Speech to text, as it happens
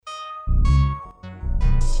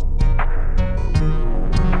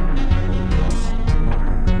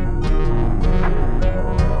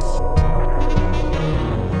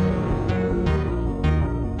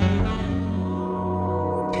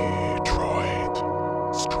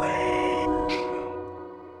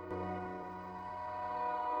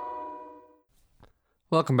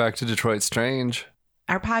Welcome back to Detroit Strange.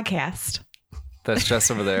 Our podcast. That's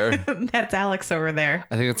Jess over there. That's Alex over there.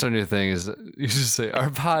 I think that's our new thing is you just say our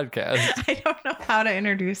podcast. I don't know how to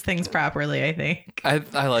introduce things properly, I think.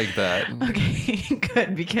 I like that. Okay,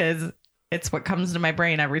 good, because it's what comes to my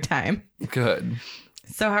brain every time. Good.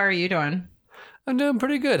 So how are you doing? I'm doing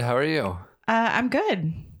pretty good. How are you? I'm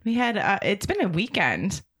good. We had, it's been a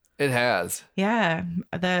weekend. It has. Yeah.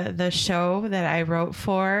 The show that I wrote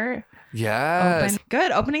for. Yes.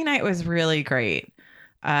 Good. Opening night was really great.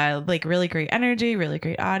 Really great energy, really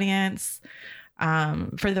great audience.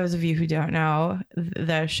 For those of you who don't know,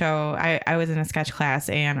 the show, I was in a sketch class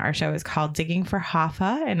and our show is called Digging for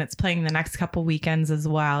Hoffa, and it's playing the next couple weekends as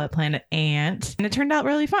well at Planet Ant. And it turned out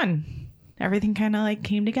really fun. Everything kind of like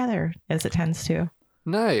came together as it tends to.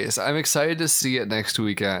 Nice. I'm excited to see it next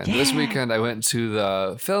weekend. Yeah. This weekend I went to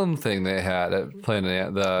the film thing they had at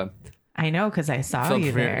Planet Ant. I know, because I saw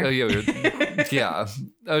you there. Oh, yeah, yeah.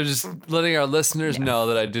 I was just letting our listeners know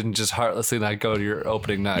that I didn't just heartlessly not go to your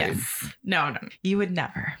opening night. Yes. No. You would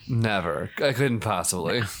never. Never. I couldn't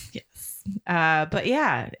possibly. No. Yes. But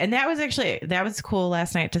yeah, and that was cool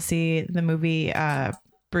last night to see the movie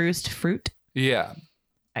Bruised Fruit. Yeah.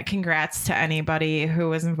 Congrats to anybody who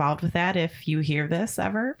was involved with that. If you hear this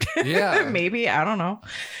ever, yeah, maybe, I don't know.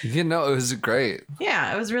 You know, it was great.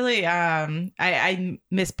 Yeah, it was really. I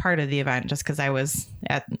missed part of the event just because I was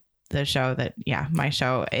at the show my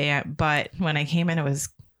show. But when I came in, it was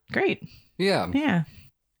great. Yeah, yeah.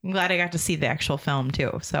 I'm glad I got to see the actual film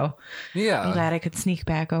too. So yeah, I'm glad I could sneak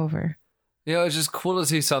back over. Yeah, it was just cool to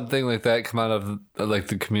see something like that come out of like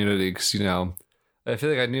the community because I feel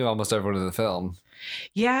like I knew almost everyone in the film.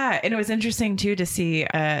 Yeah, and it was interesting too to see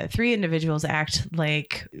 3 individuals act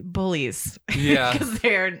like bullies. Yeah, because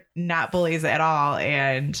they're not bullies at all,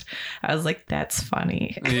 and I was like, "That's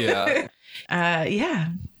funny." Yeah, yeah.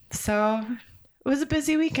 So it was a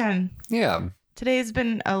busy weekend. Yeah, today's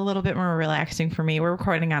been a little bit more relaxing for me. We're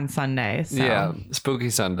recording on Sunday, so yeah,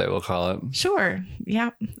 Spooky Sunday we'll call it. Sure.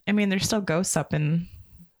 Yeah. I mean, there's still ghosts up in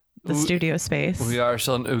the studio space. We are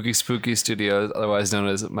still in Oogie Spooky Studios, otherwise known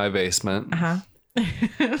as my basement.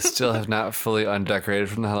 Still have not fully undecorated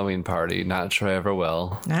from the Halloween party. Not sure I ever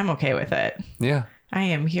will. I'm okay with it. Yeah. I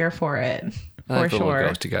am here for it. I like the little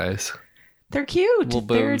ghosty guys. They're cute.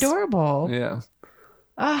 They're adorable. Yeah.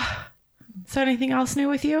 So anything else new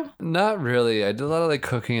with you? Not really. I did a lot of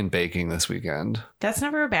cooking and baking this weekend. That's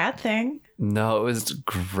never a bad thing. No, it was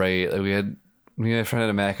great. Me and my friend had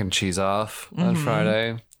a mac and cheese off on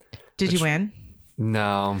Friday. Did you win?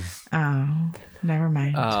 No. Oh, never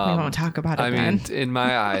mind. We won't talk about it then. I mean, in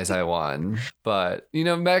my eyes, I won. But,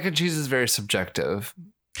 mac and cheese is very subjective.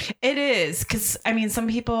 It is. Because, some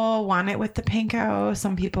people want it with the panko.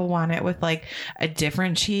 Some people want it with, a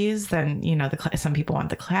different cheese than, some people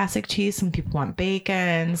want the classic cheese. Some people want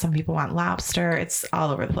bacon. Some people want lobster. It's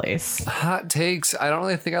all over the place. Hot takes. I don't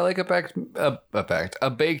really think I like a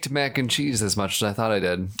baked mac and cheese as much as I thought I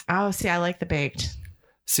did. Oh, see, I like the baked.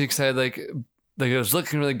 See, because I had, it was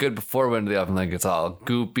looking really good before it went into the oven. It's all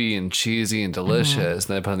goopy and cheesy and delicious.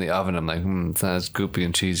 And then I put it in the oven. I'm like, it's not as goopy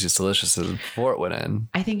and cheesy as delicious as before it went in.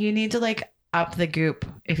 I think you need to up the goop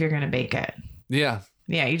if you're going to bake it. Yeah.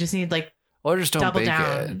 Yeah. You just need or just don't bake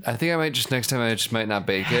down. it. I think I might just next time I just might not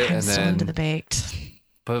bake it. I'm so into the baked.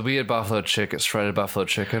 But we had shredded buffalo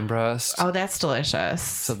chicken breast. Oh, that's delicious.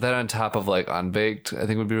 So that on top of unbaked, I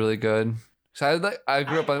think would be really good. So I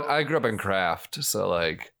grew up in Kraft.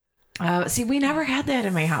 So see, we never had that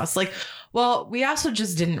in my house. We also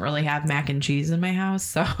just didn't really have mac and cheese in my house,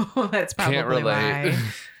 so that's probably can't relate. Why.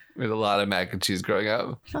 We had a lot of mac and cheese growing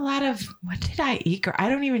up. What did I eat? I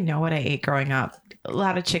don't even know what I ate growing up. A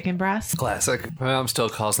lot of chicken breasts. Classic. My mom still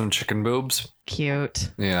calls them chicken boobs. Cute.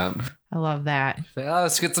 Yeah. I love that.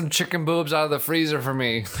 Let's get some chicken boobs out of the freezer for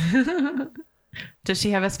me. Does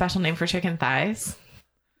she have a special name for chicken thighs?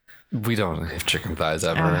 We don't have chicken thighs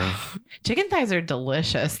ever. Chicken thighs are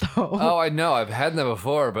delicious, though. Oh, I know. I've had them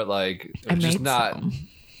before, but just not some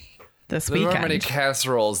this weekend. There weren't many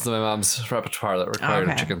casseroles in my mom's repertoire that required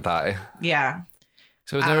a chicken thigh. Yeah.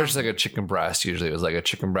 So it was never just a chicken breast. Usually it was a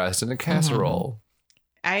chicken breast in a casserole.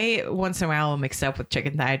 I once in a while will mix it up with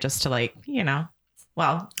chicken thigh just to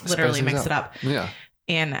literally mix it up. Yeah.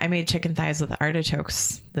 And I made chicken thighs with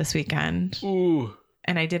artichokes this weekend. Ooh.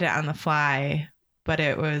 And I did it on the fly. But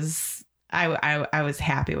it was, I was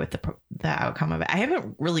happy with the outcome of it. I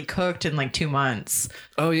haven't really cooked in 2 months.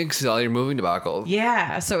 Oh, yeah, because all your moving debacle.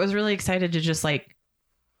 Yeah, so I was really excited to just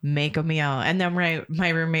make a meal. And then my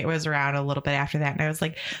roommate was around a little bit after that, and I was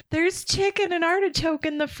like, "There's chicken and artichoke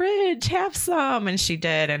in the fridge. Have some." And she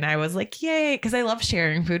did, and I was like, "Yay!" Because I love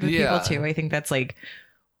sharing food with people too. I think that's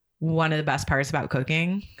one of the best parts about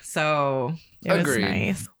cooking. So it was Agreed.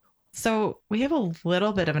 nice. So we have a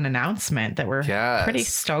little bit of an announcement that we're Yes. pretty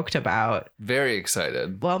stoked about. Very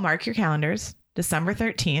excited. Well, mark your calendars. December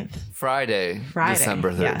 13th. Friday,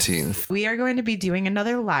 December 13th. Yes. We are going to be doing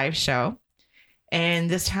another live show. And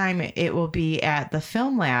this time it will be at the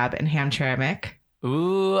Film Lab in Hamtramck.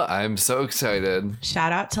 Ooh, I'm so excited.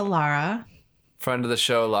 Shout out to Lara. Friend of the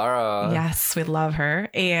show, Lara. Yes, we love her.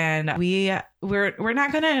 And we're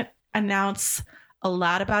not going to announce a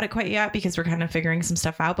lot about it quite yet because we're kind of figuring some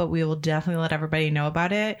stuff out, but we will definitely let everybody know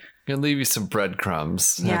about it. Gonna leave you some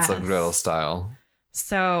breadcrumbs. Yes. That's like Gretel style.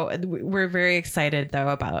 So we're very excited though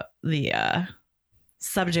about the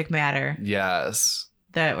subject matter Yes.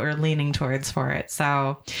 that we're leaning towards for it.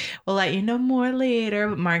 So we'll let you know more later,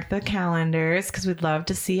 but mark the calendars because we'd love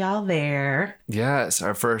to see y'all there. Yes.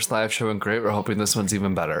 Our first live show went great. We're hoping this one's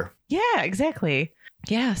even better. Yeah, exactly.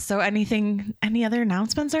 Yeah. So any other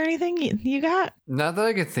announcements or anything you got? Not that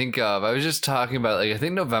I could think of. I was just talking about, like, I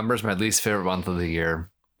think November is my least favorite month of the year.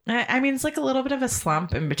 I mean, it's like a little bit of a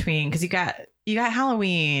slump in between because you got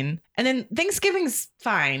Halloween and then Thanksgiving's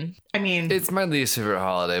fine. I mean, It's my least favorite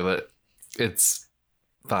holiday, but it's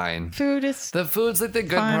fine. food is The food's like the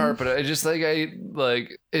good Fun. part, but it just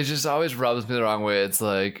always rubs me the wrong way. It's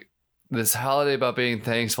like this holiday about being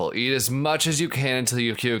thankful. Eat as much as you can until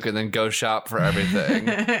you puke and then go shop for everything.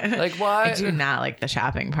 Like, why? I do not like the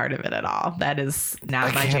shopping part of it at all. That is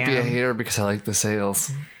not I my can't jam. be a hater because I like the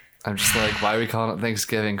sales. I'm just like, why are we calling it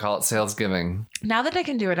Thanksgiving? Call it Salesgiving. Now that I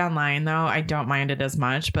can do it online, though, I don't mind it as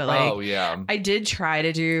much. But like, Oh, yeah. I did try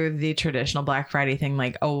to do the traditional Black Friday thing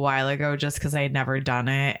like a while ago just because I had never done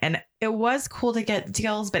it. And it was cool to get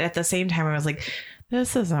deals. But at the same time, I was like,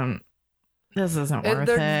 this isn't worth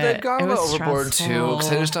it. They've gone It was overboard too.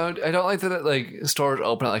 Because stressful. I don't like that it, like stores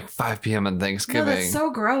open at like 5 p.m. on No, Thanksgiving. that's so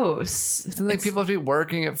gross. It's like It's- people have to be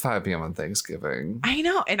working at 5 p.m. on Thanksgiving. I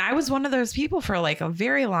know. And I was one of those people for like a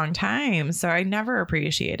very long time. So I never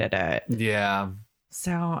appreciated it. Yeah.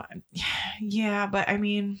 So, yeah. But I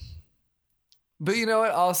mean, But you know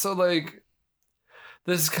what? Also, like,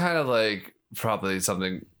 this is kind of like probably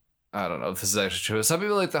something. I don't know if this is actually true. Some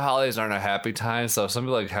people like the holidays aren't a happy time, so some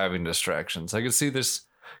people like having distractions. I can see this.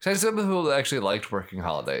 I see some people who actually liked working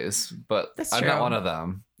holidays, but That's I'm true. not one of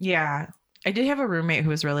them. yeah. I did have a roommate who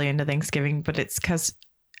was really into Thanksgiving, but it's because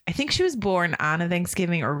I think she was born on a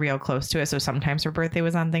Thanksgiving or real close to it. So sometimes her birthday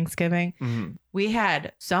was on Thanksgiving. Mhm. We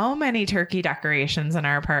had so many turkey decorations in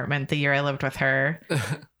our apartment the year I lived with her.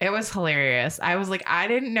 It was hilarious. I was like, I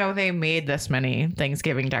didn't know they made this many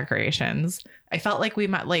Thanksgiving decorations. I felt like we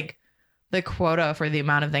met like the quota for the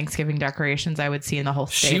amount of Thanksgiving decorations I would see in the whole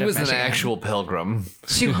state. She of was an Michigan. actual pilgrim.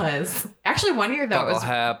 She was. Actually, one year though Buckle was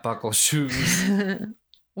hat, buckle shoes.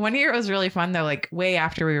 one year it was really fun though. Like way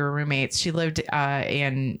after we were roommates, she lived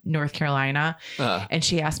in North Carolina, and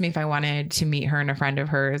she asked me if I wanted to meet her and a friend of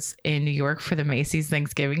hers in New York for the Macy's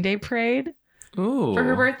Thanksgiving Day Parade. Ooh. For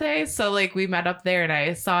her birthday. So like we met up there and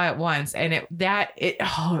I saw it once and it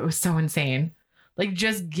was so insane. Like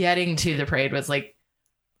just getting to the parade was like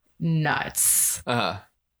nuts.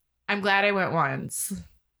 I'm glad I went once.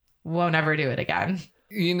 Won't ever do it again.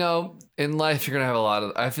 You know, in life, you're going to have a lot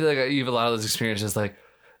of, I feel like you have a lot of those experiences, like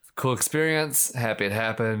cool experience, happy it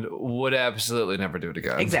happened, would absolutely never do it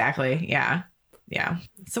again. Exactly. Yeah. Yeah.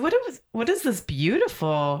 So what is this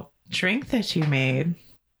beautiful drink that you made?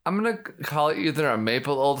 I'm going to call it either a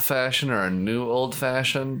maple old fashioned or a new old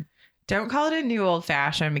fashioned. Don't call it a new old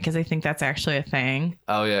fashioned because I think that's actually a thing.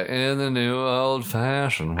 Oh, yeah. In the new old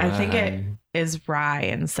fashioned way. I think it is rye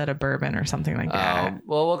instead of bourbon or something like that.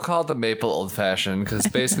 Well, we'll call it the maple old fashioned because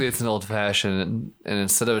basically it's an old fashioned. And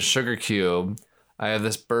instead of a sugar cube, I have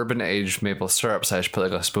this bourbon aged maple syrup. So I should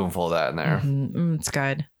put like a spoonful of that in there. It's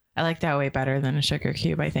good. I like that way better than a sugar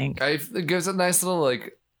cube, I think. It gives a nice little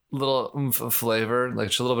oomph of flavor, like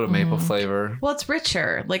just a little bit of maple flavor. Well, it's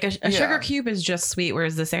richer. Like a sugar cube is just sweet,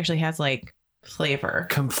 whereas this actually has like flavor.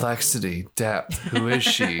 Complexity, depth. Who is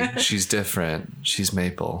she? She's different. She's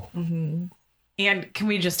maple. Mm-hmm. And can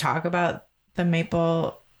we just talk about the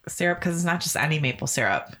maple syrup? Because it's not just any maple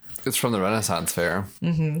syrup. It's from the Renaissance Fair.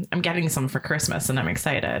 Mm-hmm. I'm getting some for Christmas and I'm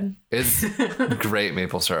excited. It's great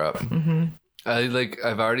maple syrup. Mm-hmm.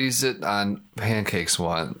 I've already used it on pancakes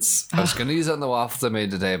once. I was going to use it on the waffles I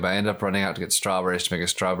made today, but I ended up running out to get strawberries to make a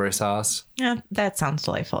strawberry sauce. Yeah, that sounds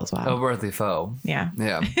delightful as well. A worthy foe. Yeah.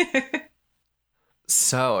 Yeah.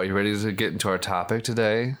 So, are you ready to get into our topic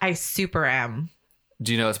today? I super am.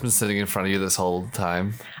 Do you know it's been sitting in front of you this whole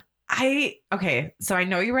time? Okay, so I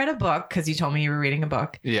know you read a book because you told me you were reading a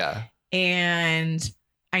book. Yeah. And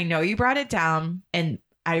I know you brought it down and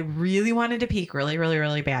I really wanted to peek really, really,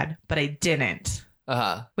 really bad, but I didn't.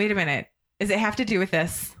 Uh-huh. Wait a minute. Does it have to do with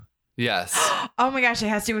this? Yes. Oh my gosh, it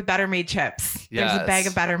has to do with Better Made chips. There's a bag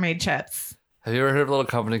of Better Made chips. Have you ever heard of a little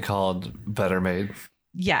company called Better Made?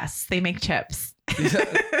 Yes, they make chips.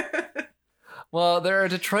 Well, they're a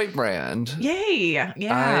Detroit brand. Yay.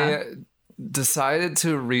 Yeah. I decided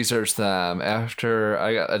to research them after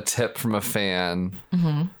I got a tip from a fan.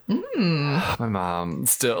 My mom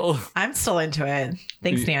still. I'm still into it.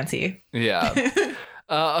 Thanks, Nancy. Yeah.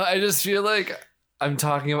 I just feel like I'm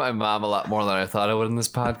talking about my mom a lot more than I thought I would in this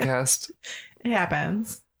podcast. It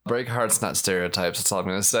happens. Break hearts, not stereotypes. That's all I'm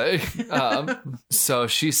going to say. So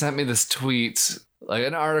she sent me this tweet, like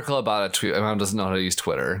an article about a tweet. My mom doesn't know how to use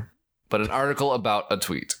Twitter, but an article about a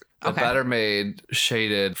tweet. Okay. A Better Made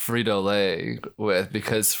shaded Frito-Lay with,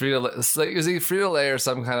 because Frito-Lay, it's like, is it Frito-Lay or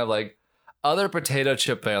some kind of like other potato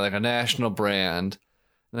chip brand, like a national brand.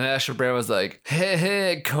 And the national brand was like,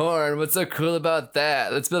 hey, corn, what's so cool about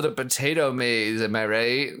that? Let's build a potato maze, am I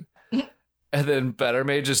right? And then Better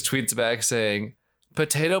Made just tweets back saying,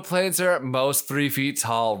 potato plants are at most 3 feet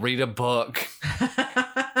tall. Read a book.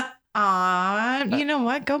 You know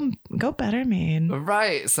what? Go Better Made.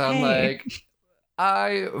 Right. So I'm like,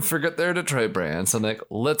 I forget they're a Detroit brand. So I'm like,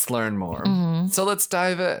 let's learn more. So let's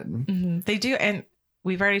dive in. They do. And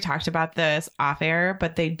we've already talked about this off air,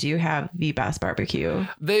 but they do have the best barbecue.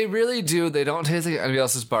 They really do. They don't taste like anybody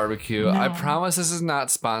else's barbecue. No. I promise this is not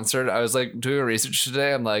sponsored. I was like doing research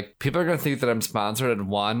today. I'm like, people are going to think that I'm sponsored. And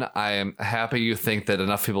one, I am happy you think that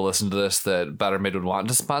enough people listen to this that Better Made would want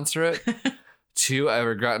to sponsor it. Two, I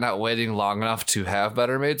regret not waiting long enough to have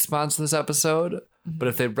Better Made sponsor this episode. But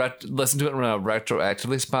if they listen to it and want to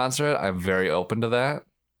retroactively sponsor it, I'm very open to that.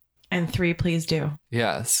 And 3, please do.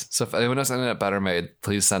 Yes. So if anyone has anything at Better Made,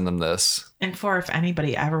 please send them this. And 4, if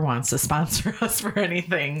anybody ever wants to sponsor us for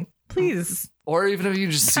anything, please. Or even if you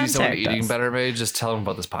just see someone Contact eating us. Better Made, just tell them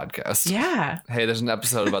about this podcast. Yeah. Hey, there's an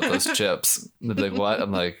episode about those chips. And they'd be like, what?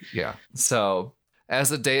 I'm like, yeah. So as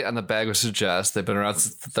the date on the bag would suggest, they've been around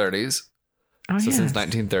since the 30s. Oh, So yes. since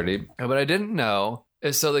 1930. And what I didn't know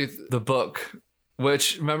is so like the book,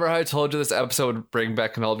 which remember how I told you this episode would bring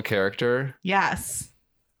back an old character? Yes.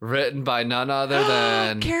 Written by none other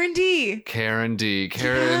than Karen D. Karen D.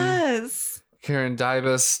 Yes. Karen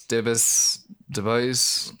DeBois.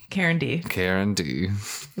 Karen D. Karen D.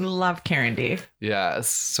 Love Karen D. Yes.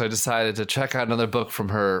 So I decided to check out another book from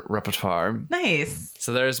her repertoire. Nice.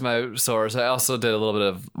 So there's my source. I also did a little bit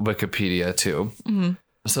of Wikipedia too.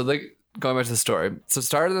 So going back to the story. So it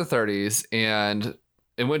started in the 30s and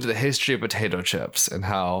it went to the history of potato chips and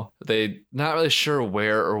how they not really sure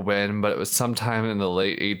where or when, but it was sometime in the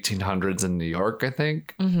late 1800s in New York, I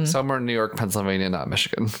think. Somewhere in New York, Pennsylvania, not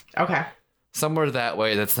Michigan. Okay. Somewhere that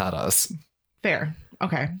way. That's not us. Fair.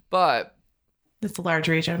 Okay. But It's a large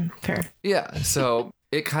region. Fair. yeah, so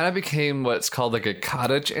it kind of became what's called like a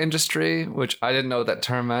cottage industry, which I didn't know what that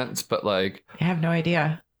term meant, but like, I have no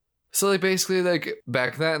idea. so like basically like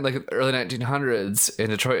back then, like early 1900s in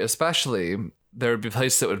Detroit especially, there would be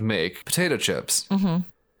places that would make potato chips.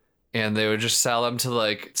 And they would just sell them to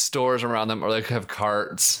like stores around them or like have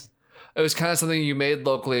carts. It was kind of something you made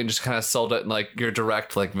locally and just kind of sold it in like your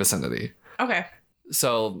direct like vicinity. Okay.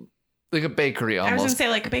 So like a bakery I was going almost. to say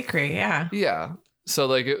like a bakery. Yeah. Yeah. So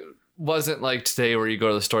like it wasn't like today where you go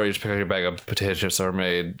to the store, you just pick up your bag of potato chips that are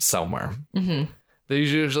made somewhere.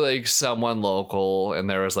 There's usually like someone local, and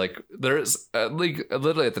there's like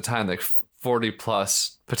literally at the time like 40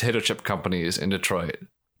 plus potato chip companies in Detroit.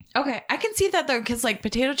 Okay. I can see that though, because like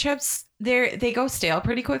potato chips, they go stale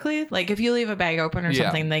pretty quickly. Like if you leave a bag open or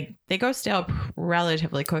something, they go stale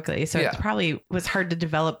relatively quickly. So it probably was hard to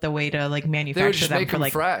develop the way to like They would manufacture just them make for them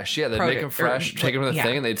like fresh. Yeah, they'd make them fresh, take them to the yeah.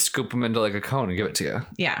 thing, and they'd scoop them into like a cone and give it to you.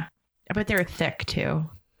 Yeah. But they're thick too.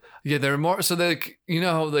 Yeah, they're more so they, you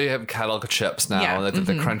know how they have kettle chips now, Yeah. and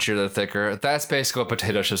the crunchier, the thicker. That's basically what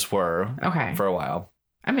potato chips were Okay. for a while.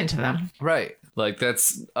 I'm into them. Right. Like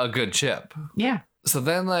that's a good chip. Yeah. So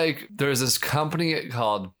then like there's this company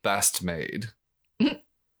called Best Made.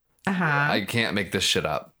 I can't make this shit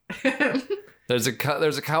up. There's a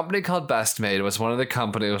company called Best Made. It was one of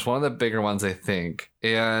the bigger ones, I think.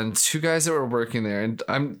 And two guys that were working there.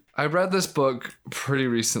 And I read this book pretty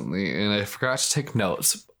recently, and I forgot to take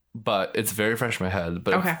notes, but it's very fresh in my head.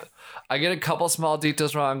 But if I get a couple small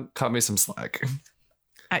details wrong, cut me some slack.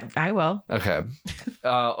 I will. Okay.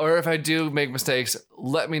 Or if I do make mistakes,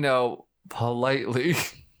 let me know politely,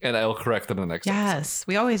 and I will correct them in the next episode. Yes.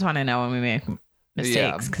 We always want to know when we make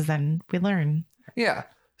mistakes because then we learn. Yeah.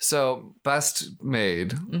 So Best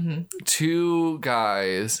Made, two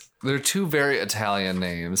guys. They're two very Italian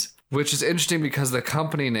names. which is interesting because the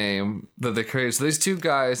company name that they created. So these two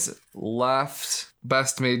guys left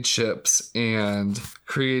Best Made Chips and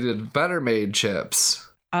created Better Made Chips.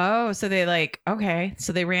 Oh, so they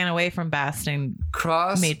so they ran away from Best and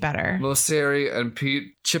Cross made Better. Mosseri and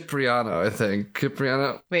Pete Cipriano, I think.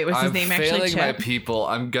 Cipriano. Wait, was his name actually failing Chip? my people.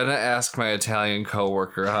 I'm gonna ask my Italian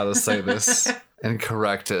coworker how to say this and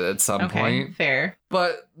correct it at some point. Fair.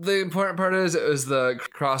 But the important part is it was the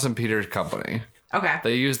Cross and Peters company. Okay.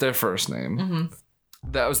 They used their first name.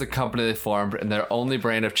 Mm-hmm. That was the company they formed, and their only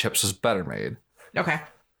brand of chips was Better Made. Okay.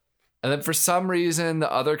 And then for some reason,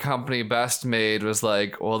 the other company, Best Made, was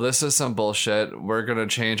like, well, this is some bullshit. We're going to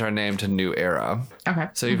change our name to New Era. Okay.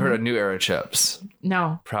 So you've heard of New Era chips?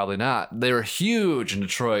 No. Probably not. They were huge in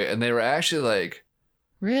Detroit, and they were actually like...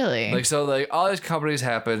 Really? All these companies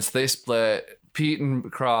happened. So they split. Pete and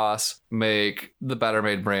Cross make the Better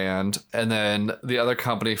Made brand, and then the other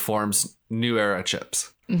company forms New Era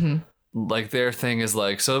chips. Mm-hmm. Like their thing is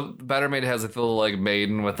like, so Better Made has like the little like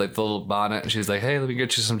maiden with like the little bonnet, and she's like, hey, let me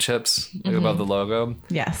get you some chips like, above the logo.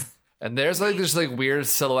 Yes. And there's like this like weird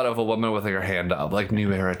silhouette of a woman with like her hand up, like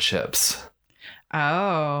New Era chips.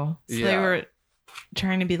 Oh, so they were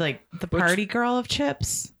trying to be like the party girl of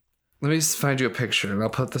chips. Let me find you a picture, and I'll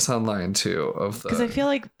put this online too. Of because I feel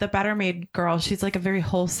like the Better Made girl, she's like a very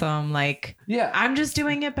wholesome, like, yeah, I'm just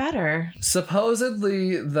doing it better.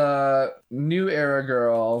 Supposedly, the New Era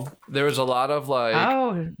girl, there was a lot of like,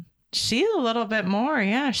 oh, she's a little bit more,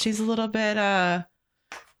 yeah, she's a little bit out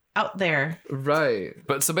there, right?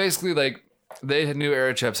 But so basically, like, they had New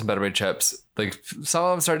Era chips and Better Made chips. Like some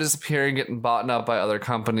of them started disappearing, getting bought up by other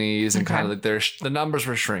companies, and kind of like the numbers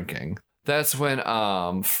were shrinking. That's when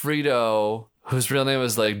Frito, whose real name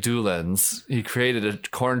was like Doolins, he created a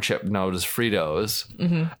corn chip known as Fritos.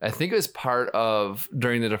 Mm-hmm. I think it was part of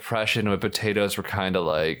during the Depression when potatoes were kind of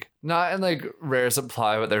like not in like rare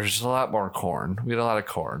supply, but there's just a lot more corn. We had a lot of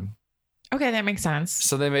corn. Okay, that makes sense.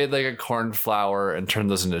 So they made like a corn flour and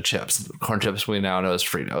turned those into chips. Corn chips we now know as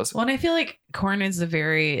Fritos. Well, and I feel like corn is a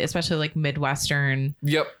very, especially like Midwestern.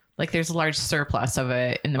 Yep. Like there's a large surplus of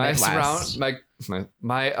it in the Midwest.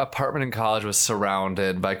 My apartment in college was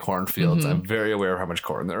surrounded by cornfields. I'm very aware of how much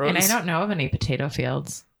corn there was. And I don't know of any potato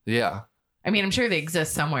fields. Yeah. I mean, I'm sure they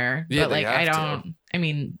exist somewhere. Yeah, but like I don't. I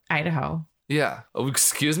mean, Idaho. Yeah. Oh,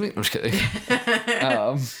 excuse me? I'm just kidding.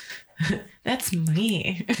 That's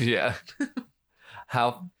me. Yeah.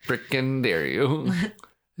 How freaking dare you?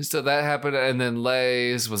 So that happened. And then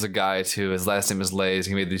Lay's was a guy too. His last name is Lay's.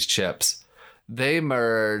 He made these chips. They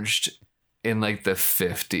merged in like the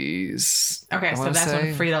 50s. Okay, so that's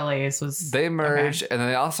when Frito-Lay's was... They merged, and then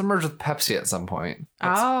they also merged with Pepsi at some point.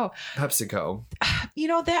 PepsiCo. You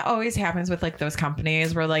know, that always happens with like those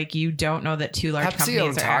companies where like you don't know that two large companies Pepsi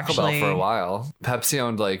owned are Taco actually... Bell for a while. Pepsi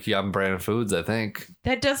owned like Yum Brand Foods, I think.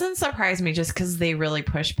 That doesn't surprise me just because they really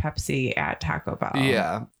push Pepsi at Taco Bell.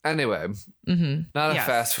 Yeah. Anyway, not a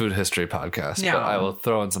fast food history podcast, but I will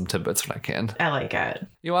throw in some tidbits when I can. I like it.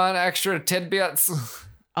 You want extra tidbits?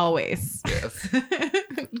 Always. Yes.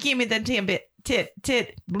 Give me the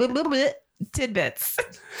tidbits.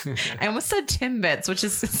 I almost said Timbits, which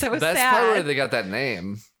is so sad. That's probably where they got that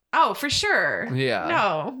name. Oh, for sure. Yeah.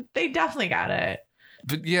 No, they definitely got it.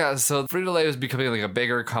 But yeah, so Frito-Lay was becoming like a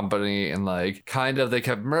bigger company, and like kind of they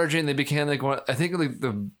kept merging. They became like one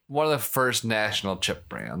of the first national chip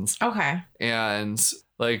brands. Okay. And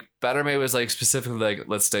like Better Made was like specifically like,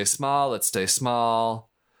 let's stay small.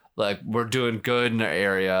 Like, we're doing good in our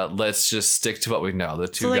area. Let's just stick to what we know. The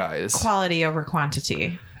two guys. Quality over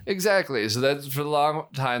quantity. Exactly. So that's for a long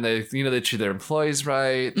time. They treat their employees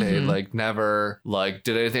right. They like never like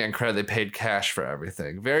did anything on credit. They paid cash for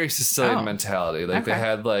everything. Very Sicilian mentality. Like they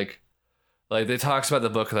had like they talks about the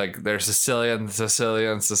book like they're Sicilian.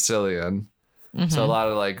 Mm-hmm. So a lot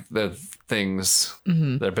of like the things,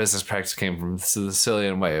 their business practice came from the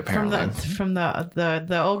Sicilian way, apparently. From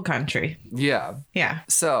the old country. Yeah. Yeah.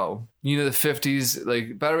 So, the 50s,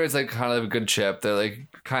 like Better Made's like kind of a good chip. They're like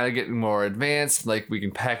kind of getting more advanced. Like we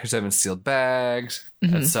can package them in sealed bags.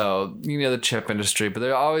 Mm-hmm. And so, the chip industry, but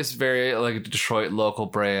they're always very like a Detroit local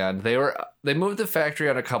brand. They moved the factory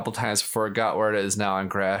on a couple times before it got where it is now in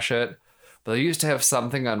Gratiot. But they used to have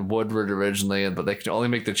something on Woodward originally, but they could only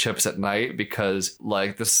make the chips at night because,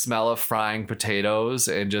 like, the smell of frying potatoes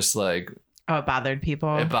and just, like... Oh, it bothered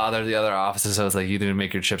people. It bothered the other offices. So I was like, you need to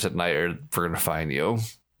make your chips at night or we're going to fine you.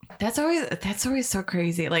 That's always so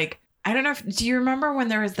crazy. Like, I don't know do you remember when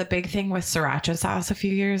there was the big thing with sriracha sauce a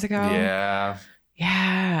few years ago? Yeah.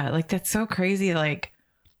 Yeah. Like, that's so crazy. Like,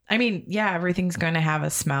 I mean, yeah, everything's going to have a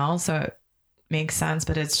smell, so it makes sense.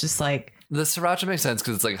 But it's just like... The sriracha makes sense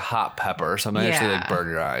because it's like hot pepper, so it might actually like burn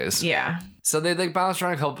your eyes. Yeah. So they like bounced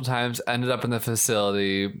around a couple times, ended up in the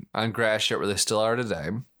facility on Gratiot where they still are today.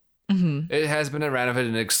 Mm-hmm. It has been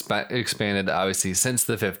renovated and expanded, obviously, since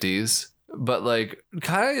the 50s. But like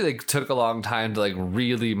kind of like took a long time to like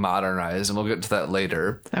really modernize, and we'll get to that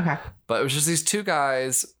later. Okay. But it was just these two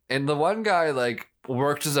guys, and the one guy like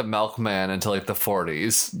worked as a milkman until like the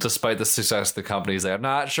 40s, despite the success of the company. He's like, I'm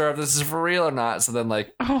not sure if this is for real or not. So then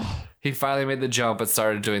like he finally made the jump and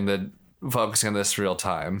started doing the focusing on this real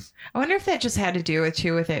time. I wonder if that just had to do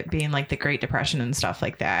with it being like the Great Depression and stuff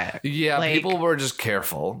like that. Yeah, like, people were just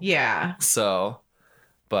careful. Yeah. So,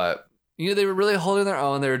 but you know, they were really holding their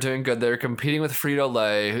own. They were doing good. They were competing with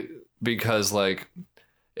Frito-Lay because like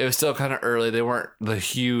it was still kind of early. They weren't the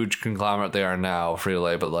huge conglomerate they are now,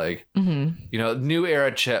 Frito-Lay, but like, you know, New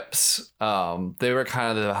Era chips. They were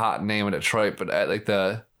kind of the hot name in Detroit, but at like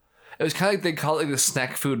it was kind of like they call it like the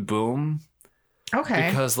snack food boom. Okay.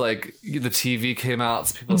 Because like the TV came out,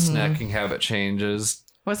 so people's snacking habit changes.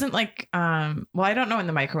 Wasn't like, well, I don't know when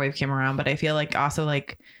the microwave came around, but I feel like also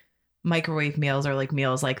like microwave meals or like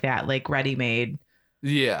meals like that, like ready-made.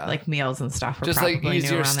 Yeah. Like meals and stuff were just probably like new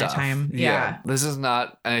easier around stuff. that time. Yeah. This is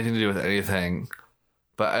not anything to do with anything.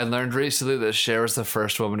 But I learned recently that Cher was the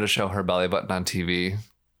first woman to show her belly button on TV.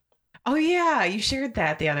 Oh yeah, you shared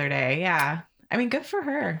that the other day. Yeah. I mean, good for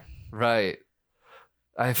her. Right.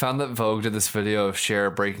 I found that Vogue did this video of Cher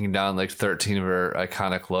breaking down like 13 of her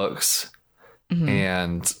iconic looks.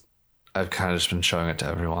 And I've kind of just been showing it to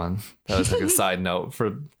everyone. That was like a side note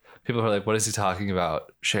for people who are like, what is he talking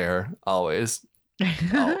about? Cher, always.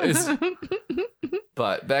 Always.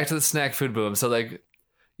 But back to the snack food boom. So like,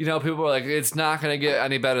 you know, people were like, it's not going to get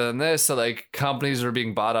any better than this. So like companies were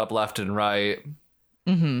being bought up left and right.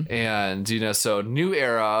 And, you know, so New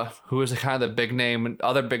Era, who was kind of the big name,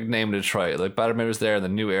 other big name in Detroit, like Betterman was there in the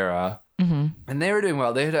New Era. And they were doing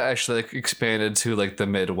well. They had actually like expanded to like the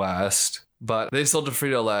Midwest, but they sold to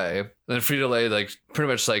Frito-Lay. Then Frito-Lay like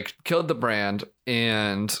pretty much like killed the brand,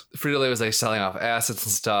 and Frito-Lay was like selling off assets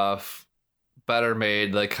and stuff. Better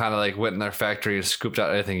Made like kind of like went in their factory and scooped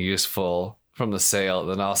out anything useful from the sale,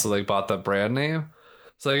 then also like bought the brand name.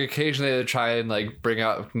 So like occasionally they'd try and like bring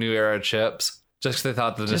out New Era chips just because they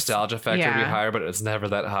thought the nostalgia factor would be higher, but it's never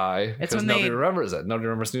that high because nobody remembers it. Nobody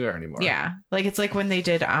remembers New Era anymore. Yeah, like it's like when they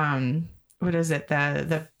did what is it,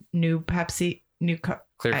 the new Pepsi,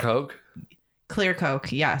 Clear Coke. Clear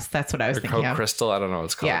Coke, yes, that's what I was thinking. Coke Crystal, I don't know what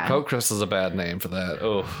it's called. Yeah. Coke Crystal's a bad name for that.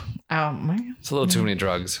 Oh my, it's a little too many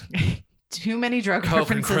drugs. Too many drug Coke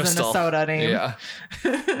references in a soda name. Yeah,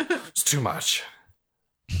 it's too much.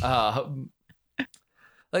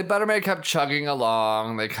 Like Bettermade kept chugging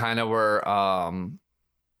along. They kind of were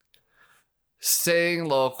staying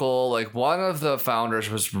local. Like one of the founders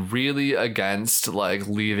was really against like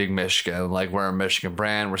leaving Michigan. Like we're a Michigan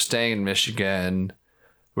brand. We're staying in Michigan.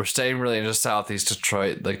 We're staying really in just Southeast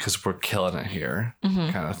Detroit, like because we're killing it here,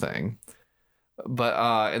 kind of thing.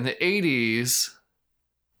 But in the 80s,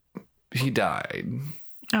 he died.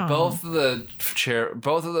 Oh. Both of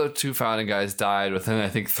the two founding guys died within, I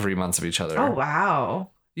think, 3 months of each other. Oh,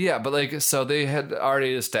 wow. Yeah, but like, so they had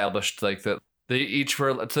already established like that they each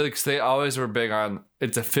were, they always were big on,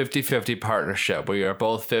 it's a 50-50 partnership. We are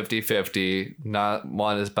both 50-50, not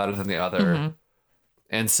one is better than the other.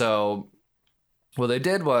 And so what they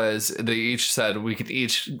did was they each said we could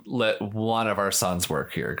each let one of our sons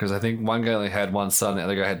work here. Because I think one guy only had one son, the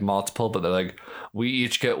other guy had multiple, but they're like, we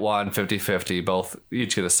each get one 50-50, both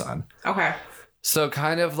each get a son. Okay. So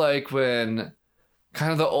kind of like when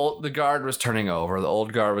kind of the guard was turning over, the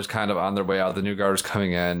old guard was kind of on their way out, the new guard was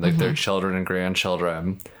coming in, like their children and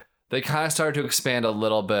grandchildren. They kind of started to expand a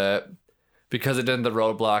little bit because it did the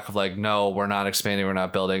roadblock of like, no, we're not expanding, we're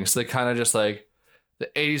not building. So they kind of just like, the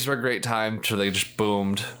 80s were a great time, so they just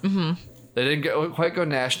boomed. They didn't quite go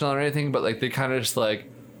national or anything, but like they kind of just like,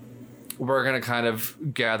 we're going to kind of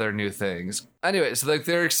gather new things. Anyway, so like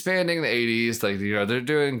they're expanding in the 80s, like, you know, they're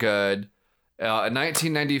doing good. In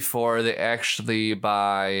 1994, they actually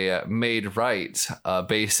buy Made Right, a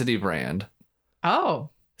Bay City brand. Oh.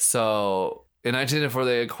 So in 1994,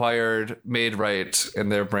 they acquired Made Right in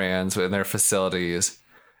their brands, in their facilities.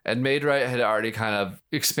 And Made Right had already kind of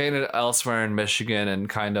expanded elsewhere in Michigan and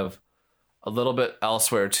kind of a little bit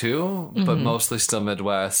elsewhere too, but mostly still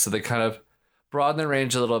Midwest. So they kind of broadened their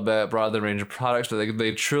range a little bit, broadened the range of products, but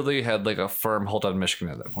they truly had like a firm hold on Michigan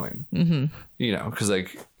at that point. You know, because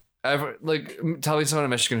like, tell me someone in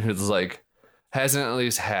Michigan who's like, hasn't at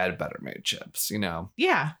least had Better Made chips, you know?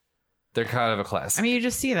 Yeah. They're kind of a classic. I mean, you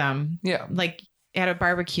just see them. Yeah. Like, at a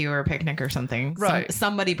barbecue or a picnic or something. Right.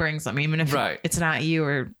 Somebody brings them, even if Right. it's not you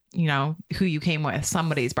or, who you came with.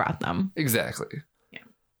 Somebody's brought them. Exactly. Yeah.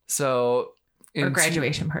 So Or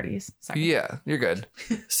graduation parties. Sorry. Yeah, you're good.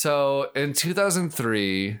 So in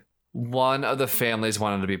 2003, one of the families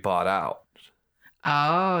wanted to be bought out.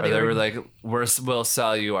 Oh, Or they were like, we'll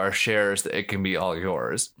sell you our shares. That it can be all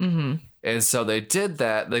yours. Mm-hmm. And so they did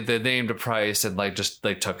that. Like they named a price and like just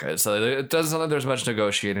they took it. So it doesn't sound like there's much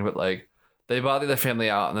negotiating, but like they bought the other family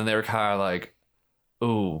out, and then they were kind of like,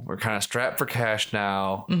 "Ooh, we're kind of strapped for cash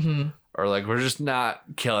now," Mm-hmm. or like we're just not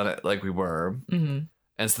killing it like we were. Mm-hmm.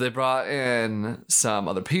 And so they brought in some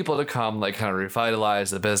other people to come, like kind of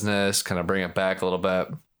revitalize the business, kind of bring it back a little bit.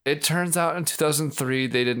 It turns out in 2003,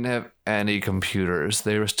 they didn't have any computers.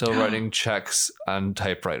 They were still writing checks on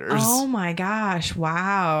typewriters. Oh my gosh.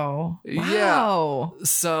 Wow. Yeah. Wow.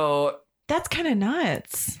 So That's kind of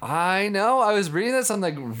nuts. I know. I was reading this. I'm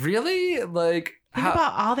like, really? Like, Think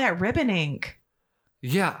about all that ribbon ink.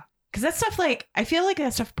 Yeah. Because that stuff, like, I feel like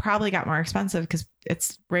that stuff probably got more expensive because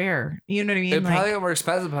it's rare. You know what I mean? It probably got more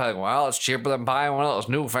expensive. But like, well, it's cheaper than buying one of those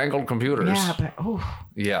newfangled computers. Yeah, but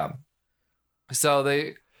Yeah. So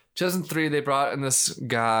 2003, they brought in this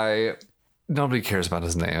guy. Nobody cares about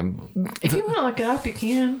his name. if you want to look it up, you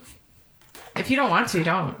can. If you don't want to,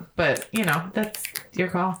 don't. But, that's your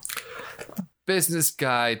call. Business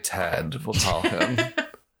guy Ted, we'll call him.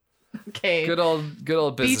 Okay. Good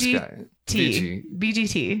old business guy.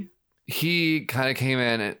 BGT. He kind of came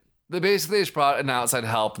in and they basically just brought an outside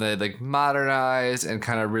help, and they like modernized and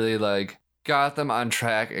kind of really like got them on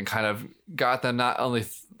track and kind of got them not only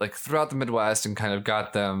like throughout the Midwest and kind of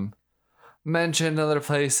got them mentioned in other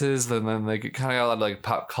places. And then like it kind of got a lot of like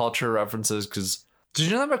pop culture references. Because did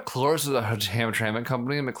you know that McClure's was a ham entertainment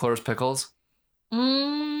company, McClure's Pickles?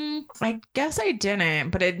 I guess I didn't,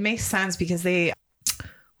 but it makes sense because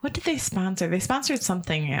what did they sponsor? They sponsored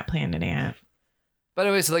something at Planet Ant. But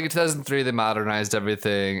anyway, so like in 2003, they modernized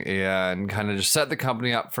everything and kind of just set the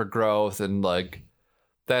company up for growth. And like,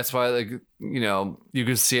 that's why, like, you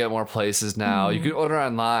can see it more places now. You can order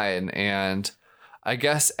online. And I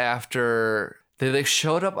guess after they like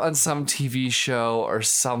showed up on some TV show or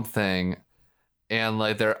something, and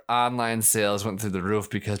like their online sales went through the roof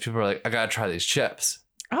because people were like, I got to try these chips.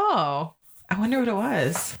 Oh, I wonder what it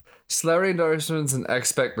was. Celebrity endorsements and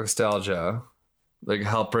expect nostalgia like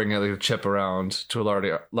help bring like, a chip around to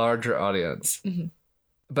a larger audience. Mm-hmm.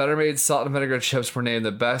 Better Made salt and vinegar chips were named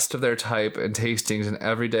the best of their type in tastings in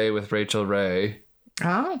Every Day with Rachel Ray.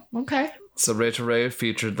 Oh, okay. So Rachel Ray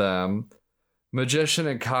featured them. Magician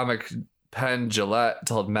and comic pen Gillette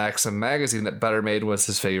told Maxim magazine that Better Made was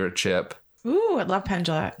his favorite chip. Ooh, I love Penn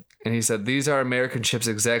Gillette. And he said, these are American chips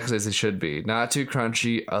exactly as they should be. Not too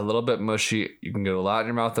crunchy, a little bit mushy. You can get a lot in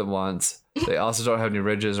your mouth at once. They also don't have any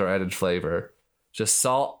ridges or added flavor. Just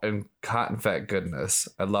salt and cotton fat goodness.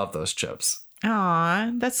 I love those chips.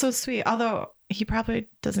 Aw, that's so sweet. Although he probably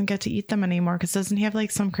doesn't get to eat them anymore because doesn't he have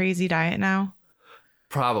like some crazy diet now?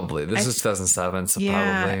 Probably. This is 2007, so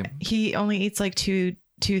yeah, probably. He only eats like two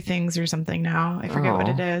things or something now. I forget what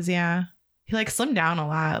it is. Yeah. He like slimmed down a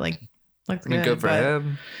lot. Like, looks good. Good for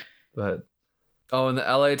him. But in the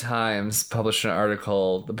LA Times published an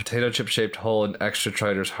article, the potato chip shaped hole in extra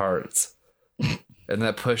traders' hearts. And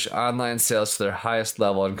that pushed online sales to their highest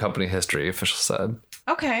level in company history, official said.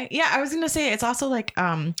 Okay. Yeah, I was going to say it's also like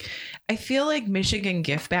I feel like Michigan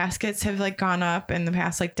gift baskets have like gone up in the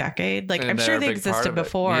past like decade. Like And I'm they're sure a they big part existed of it.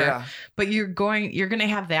 before. Yeah. But you're going to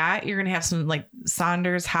have that. You're going to have some like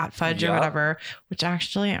Saunders hot fudge or Yup. whatever, which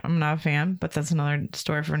actually I'm not a fan, but that's another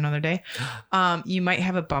story for another day. You might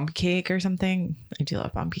have a bump cake or something. I do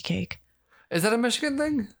love bumpy cake. Is that a Michigan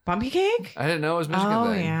thing? Bumpy cake? I didn't know it was a Michigan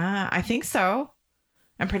Oh, thing. yeah. I think so.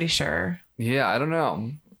 I'm pretty sure. Yeah, I don't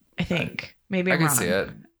know. I think. Maybe I I'm can wrong. see it.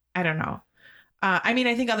 I don't know. I mean,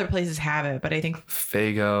 I think other places have it, but I think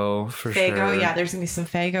Faygo, for Faygo, sure. yeah, there's gonna be some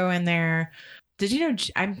Faygo in there. Did you know?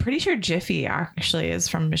 I'm pretty sure Jiffy actually is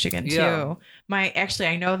from Michigan too. Yeah.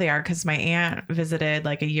 I know they are because my aunt visited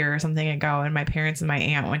like a year or something ago, and my parents and my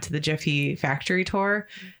aunt went to the Jiffy factory tour,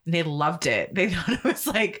 and they loved it. They thought it was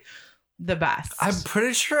like the best. I'm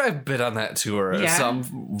pretty sure I've been on that tour. Yeah? Some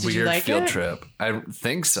Did you weird like field it? trip. I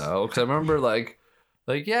think so. Because I remember like,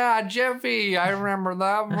 yeah, Jiffy. I remember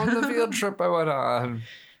that from the field trip I went on.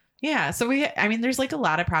 Yeah, so there's like a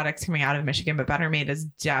lot of products coming out of Michigan, but Better Made is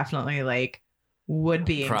definitely like would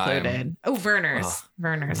be Prime. included. Oh, Verner's. Oh,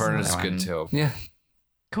 Verner's. Verner's another good one. too. Yeah.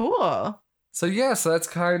 Cool. So that's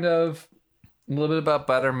kind of a little bit about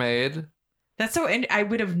Better Made. That's so. And I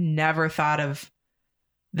would have never thought of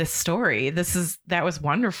this story. That was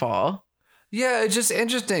wonderful. Yeah, it's just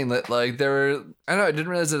interesting that like there were. I don't know. I didn't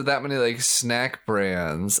realize there were that many like snack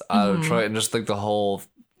brands out of Detroit, and just like the whole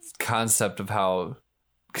concept of how.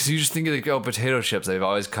 Because you just think like, oh, potato chips. They've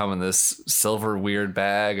always come in this silver weird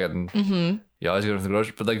bag, and you always go to the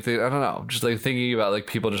grocery. But like, I don't know. Just like thinking about like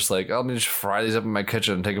people just like, oh, let me just fry these up in my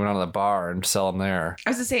kitchen and take them down to the bar and sell them there. I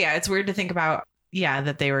was gonna say, yeah, it's weird to think about. Yeah,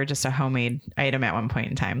 that they were just a homemade item at one point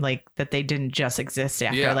in time, like that they didn't just exist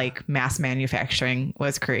after like mass manufacturing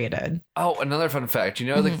was created. Oh, another fun fact. You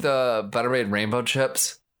know, like the Better Made rainbow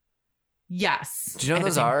chips? Yes. Do you know what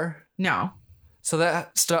those are? No. So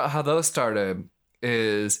how those started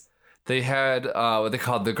is they had what they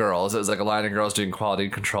called the girls. It was like a line of girls doing quality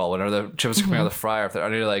control. Whenever the chips were coming out of the fryer, if they're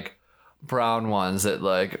any like brown ones that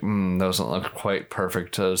like, those don't look quite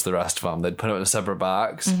perfect as the rest of them, they'd put them in a separate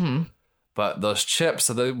box. But those chips,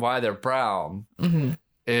 so why they're brown,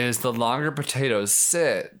 is the longer potatoes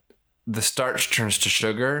sit, the starch turns to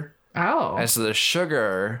sugar. Oh. And so the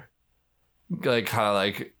sugar, like, kind of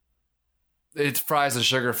like, it fries the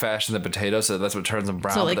sugar faster than the potato, so that's what turns them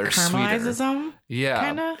brown. So, like, they're caramelizes sweeter. them? Yeah.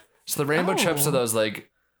 Kind of? So the rainbow chips are those, like,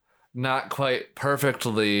 not quite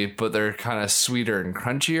perfectly, but they're kind of sweeter and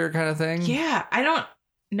crunchier kind of thing. Yeah. I don't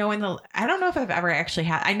know if I've ever actually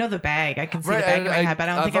had. I know the bag. I can see the bag in my head, but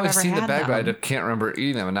I don't think I've ever seen had the bag, them. but I can't remember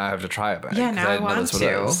eating them, and now I have to try a bag. Yeah, now I want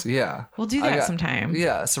to. Yeah, we'll do that sometime.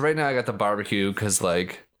 Yeah, so right now I got the barbecue because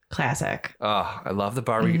like classic. Oh, I love the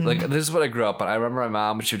barbecue. Like this is what I grew up on. I remember my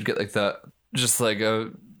mom; she would get like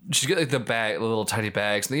she'd get like the bag, the little tiny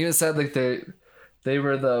bags, and they even said like they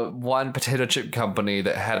were the one potato chip company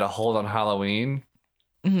that had a hold on Halloween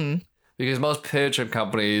because most potato chip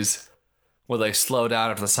companies would like slow down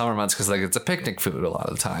after the summer months because like it's a picnic food a lot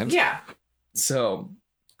of the times. Yeah. So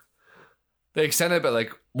they extended it, but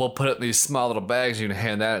like we'll put it in these small little bags. You can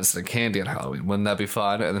hand that instead of candy on Halloween. Wouldn't that be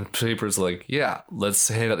fun? And then people's like, yeah, let's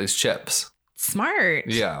hand out these chips. Smart.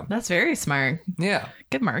 Yeah. That's very smart. Yeah.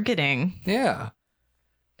 Good marketing. Yeah.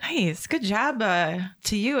 Nice. Good job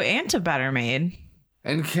to you and to Better Made.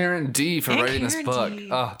 And Karen D for writing this book.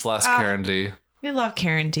 Oh, bless Karen D. We love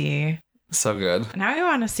Karen D. So good. Now I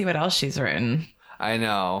want to see what else she's written. I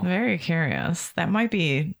know. I'm very curious. That might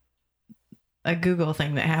be a Google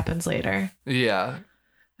thing that happens later. Yeah.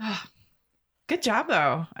 Good job,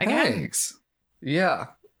 though. Again. Thanks. Yeah.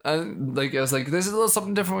 Like I was like, this is a little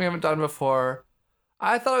something different we haven't done before.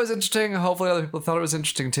 I thought it was interesting. Hopefully other people thought it was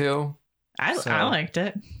interesting too. I liked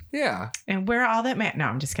it. Yeah. And we're all that No,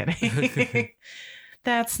 I'm just kidding.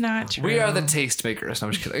 That's not true. We are the taste makers. No,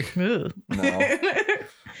 I'm just kidding. No.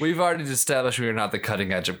 We've already established we are not the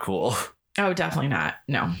cutting edge of cool. Oh, definitely not.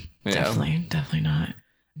 No. Yeah. Definitely not.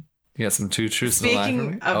 You got some two truths in the line for me?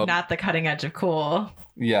 Speaking of not the cutting edge of cool.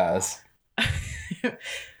 Yes.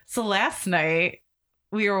 So last night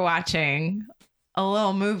we were watching a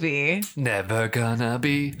little movie. Never gonna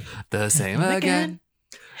be the same again.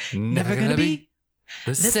 Never gonna be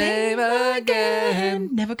the same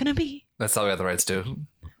again. Never gonna be. That's all we have the rights to.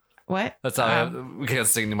 What? That's all we have. We can't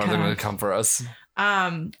sing anymore. They're going to come for us.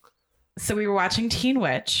 So we were watching Teen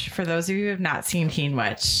Witch. For those of you who have not seen Teen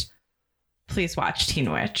Witch, please watch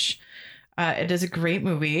Teen Witch. It is a great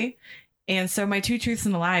movie. And so my two truths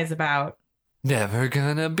and a lie is about never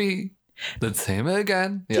gonna be the same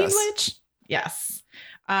again. Teen Witch. Yes.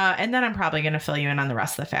 And then I'm probably going to fill you in on the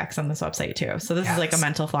rest of the facts on this website too. So this is like a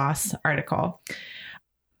mental floss article.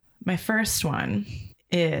 My first one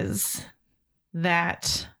is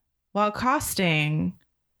that while costing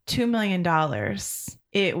 $2 million,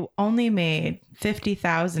 it only made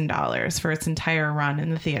 $50,000 for its entire run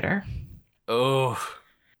in the theater. Oh.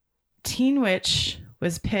 Teen Witch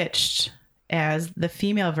was pitched as the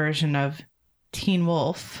female version of Teen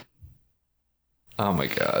Wolf. Oh my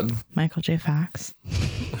God. Michael J. Fox.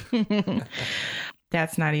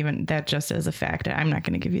 That just is a fact. I'm not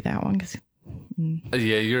going to give you that one.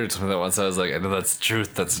 Yeah, you were talking that one, so I was like, I know that's the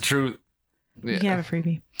truth. That's the truth. Yeah. You can have a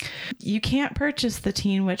freebie. You can't purchase the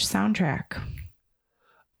Teen Witch soundtrack.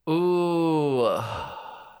 Ooh.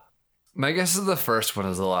 My guess is the first one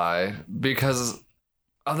is a lie, because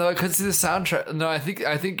although I could see the soundtrack. No, I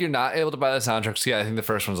think you're not able to buy the soundtrack. So yeah, I think the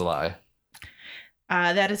first one's a lie.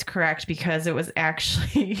 That is correct, because it was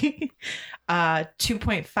actually a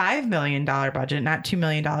 $2.5 million budget, not $2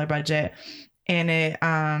 million budget. And it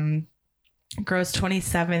grossed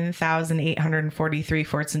 $27,843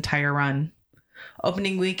 for its entire run.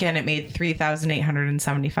 Opening weekend, it made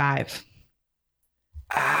 $3,875.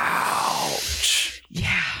 Ouch.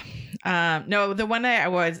 Yeah. No, the one I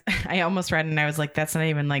almost read and I was like, that's not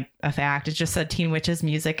even like a fact. It just said Teen Witch's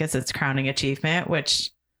music is its crowning achievement,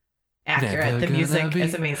 which accurate. Never The gonna music be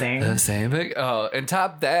is amazing. The same. Oh, and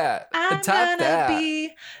top that. I'm And top gonna that.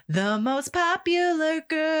 be the most popular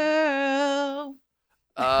girl.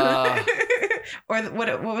 Or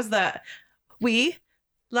what was that? We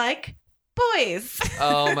like boys.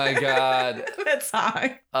 Oh my God. That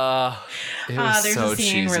song. It was There's so a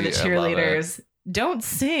scene where the cheesy. I love it. cheerleaders don't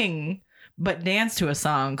sing but dance to a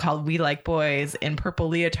song called We Like Boys in purple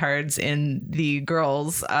leotards in the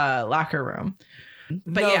girls' locker room.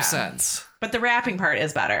 But no yeah, sense. but the rapping part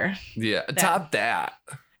is better. Yeah. Top that.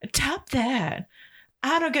 Top that.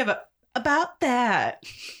 I don't give a about that.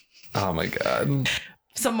 Oh my God.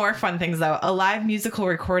 Some more fun things though. A live musical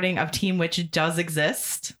recording of Teen Witch does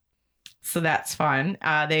exist. So that's fun.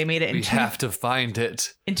 They made it We have to find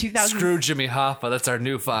it. in 2000. Screw Jimmy Hoffa. That's our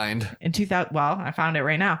new find. In 2000, well, I found it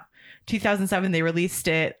right now. 2007, they released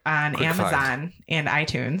it on Quick Amazon find. and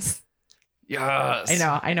iTunes. Yes.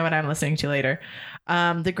 I know what I'm listening to later.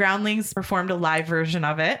 The Groundlings performed a live version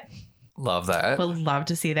of it. Love that. Would love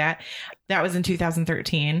to see that. That was in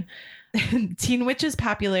 2013. Teen Witch's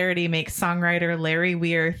popularity makes songwriter Larry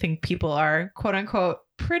Weir think people are, quote unquote,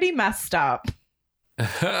 pretty messed up.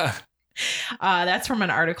 That's from an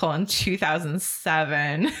article in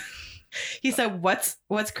 2007. He said, what's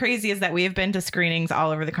crazy is that we have been to screenings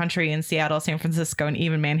all over the country in Seattle, San Francisco, and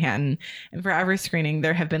even Manhattan. And for every screening,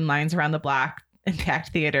 there have been lines around the block and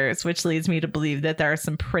packed theaters, which leads me to believe that there are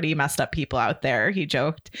some pretty messed up people out there, he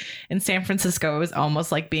joked. In San Francisco, it was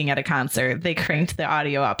almost like being at a concert. They cranked the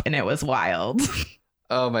audio up and it was wild.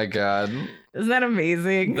 Oh my God. Isn't that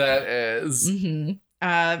amazing? That is.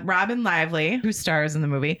 Mm-hmm. Robin Lively, who stars in the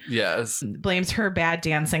movie, Yes. blames her bad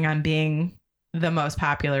dancing on being the most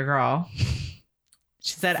popular girl.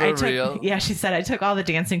 She said, real? She said, I took all the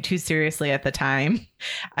dancing too seriously at the time.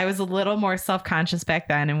 I was a little more self-conscious back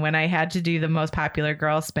then. And when I had to do the most popular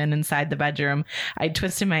girl spin inside the bedroom, I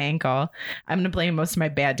twisted my ankle. I'm going to blame most of my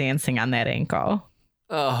bad dancing on that ankle.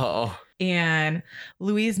 Oh. And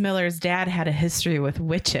Louise Miller's dad had a history with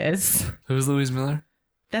witches. Who's Louise Miller?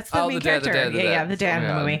 That's the main character. The dad in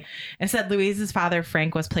the movie. And said Louise's father,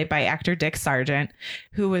 Frank, was played by actor Dick Sargent,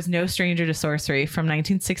 who was no stranger to sorcery. From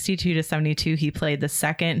 1962 to 72, he played the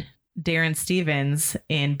second Darren Stevens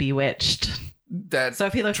in Bewitched. So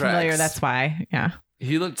if he looked familiar, that's why. Yeah.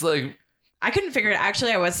 He looked like... I couldn't figure it.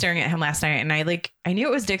 Actually, I was staring at him last night, and I knew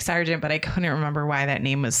it was Dick Sargent, but I couldn't remember why that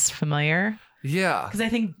name was familiar. Yeah. Because I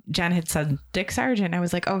think Jen had said Dick Sargent. I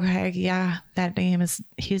was like, okay, yeah, that name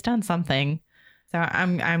he's done something. So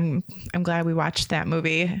I'm glad we watched that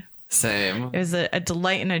movie. Same. It was a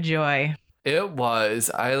delight and a joy. It was.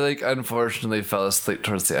 I unfortunately fell asleep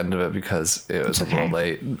towards the end of it because it was a little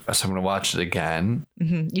late. So I'm going to watch it again.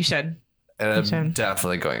 Mm-hmm. You should. And I'm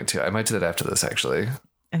definitely going to. I might do that after this, actually.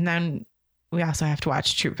 And then we also have to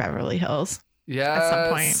watch Troop Beverly Hills. Yes. At some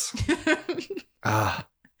point.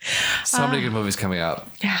 So many good movies coming up.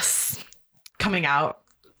 Yes. Coming out.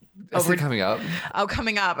 Is it coming up? Oh,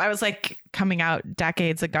 coming up. I was like, coming out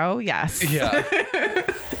decades ago. Yes. Yeah.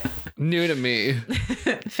 New to me.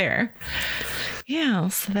 Fair. Yeah.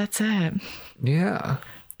 So that's it. Yeah.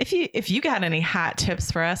 If you got any hot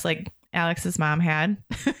tips for us, like Alex's mom had,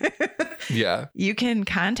 yeah, you can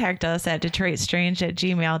contact us at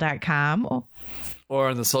DetroitStrange@gmail.com. Or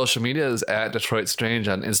on the social medias at Detroit Strange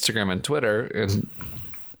on Instagram and Twitter, and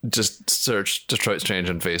just search Detroit Strange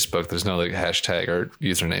on Facebook. There's no hashtag or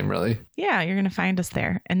username really. Yeah, you're going to find us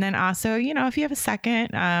there. And then also, if you have a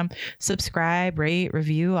second, subscribe, rate,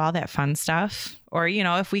 review, all that fun stuff. Or,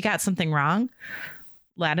 if we got something wrong,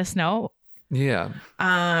 let us know. Yeah.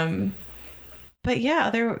 But yeah,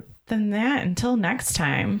 other than that, until next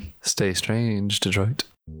time. Stay strange, Detroit.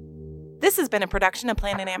 This has been a production of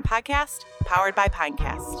Planet Amp Podcast, powered by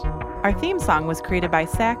Pinecast. Our theme song was created by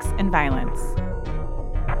Sax and Violence.